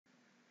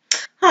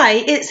Hi,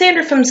 it's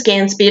Sandra from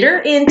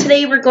ScanSpeeder, and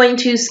today we're going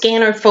to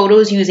scan our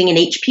photos using an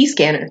HP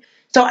scanner.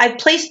 So I've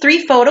placed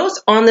 3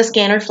 photos on the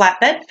scanner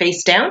flatbed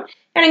face down,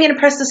 and I'm going to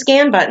press the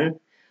scan button.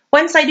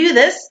 Once I do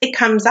this, it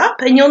comes up,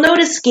 and you'll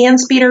notice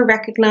ScanSpeeder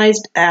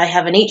recognized I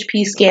have an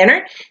HP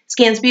scanner.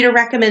 ScanSpeeder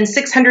recommends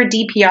 600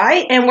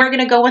 DPI, and we're going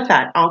to go with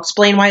that. I'll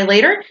explain why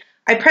later.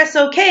 I press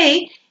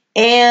OK,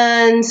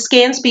 and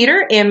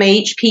ScanSpeeder and my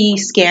HP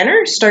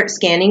scanner start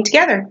scanning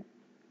together.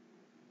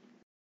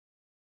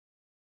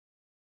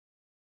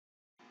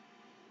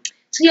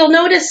 So you'll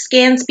notice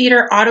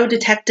ScanSpeeder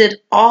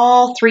auto-detected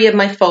all 3 of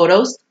my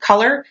photos,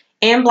 color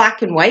and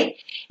black and white.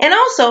 And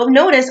also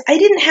notice I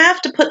didn't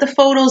have to put the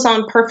photos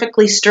on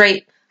perfectly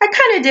straight. I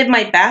kind of did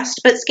my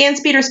best, but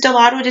ScanSpeeder still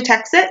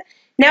auto-detects it.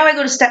 Now I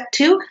go to step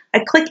 2, I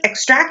click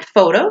Extract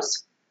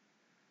Photos.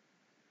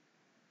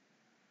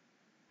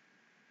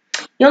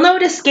 You'll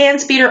notice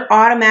ScanSpeeder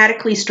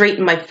automatically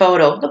straightened my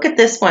photo. Look at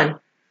this one.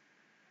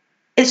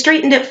 It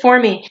straightened it for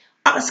me.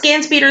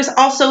 ScanSpeeder's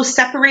also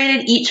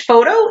separated each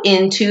photo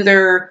into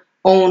their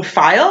own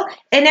file,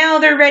 and now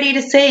they're ready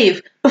to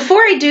save.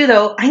 Before I do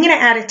though, I'm going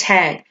to add a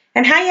tag.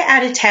 And how you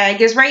add a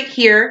tag is right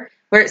here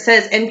where it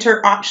says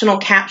enter optional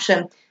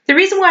caption. The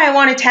reason why I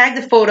want to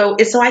tag the photo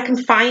is so I can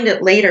find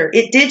it later.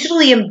 It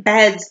digitally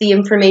embeds the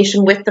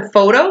information with the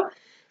photo,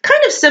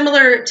 kind of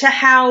similar to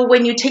how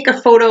when you take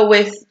a photo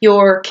with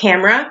your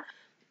camera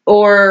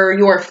or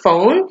your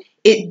phone,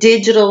 it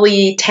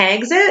digitally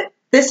tags it.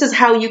 This is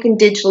how you can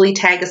digitally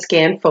tag a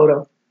scanned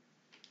photo.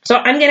 So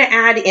I'm going to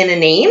add in a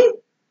name.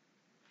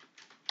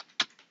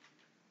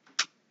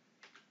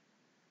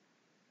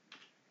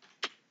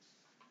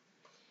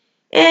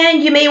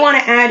 And you may want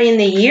to add in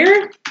the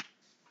year.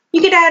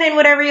 You could add in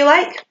whatever you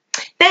like.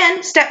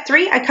 Then, step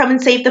 3, I come and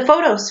save the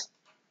photos.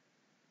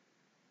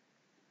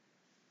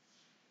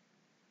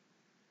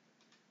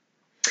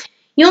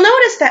 You'll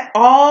notice that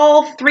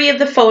all 3 of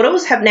the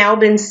photos have now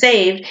been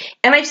saved,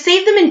 and I've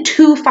saved them in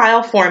 2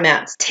 file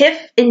formats, TIFF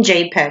and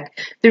JPEG.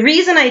 The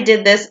reason I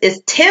did this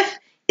is TIFF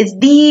is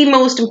the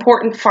most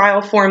important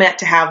file format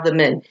to have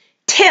them in.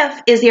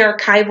 TIFF is the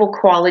archival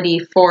quality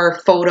for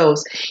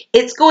photos.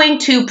 It's going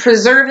to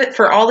preserve it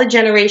for all the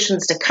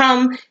generations to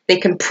come. They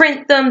can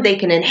print them, they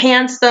can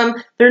enhance them.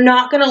 They're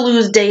not going to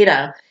lose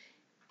data.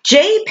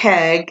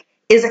 JPEG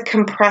is a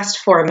compressed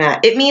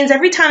format. It means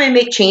every time I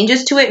make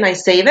changes to it and I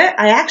save it,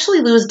 I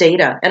actually lose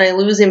data and I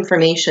lose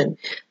information.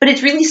 But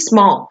it's really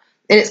small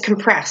and it's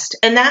compressed.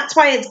 And that's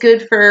why it's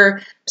good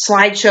for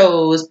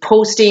slideshows,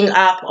 posting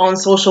up on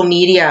social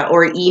media,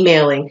 or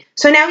emailing.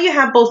 So now you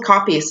have both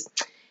copies.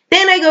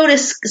 Then I go to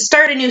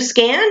start a new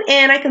scan,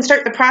 and I can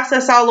start the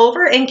process all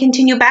over and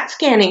continue back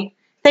scanning.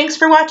 Thanks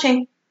for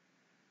watching.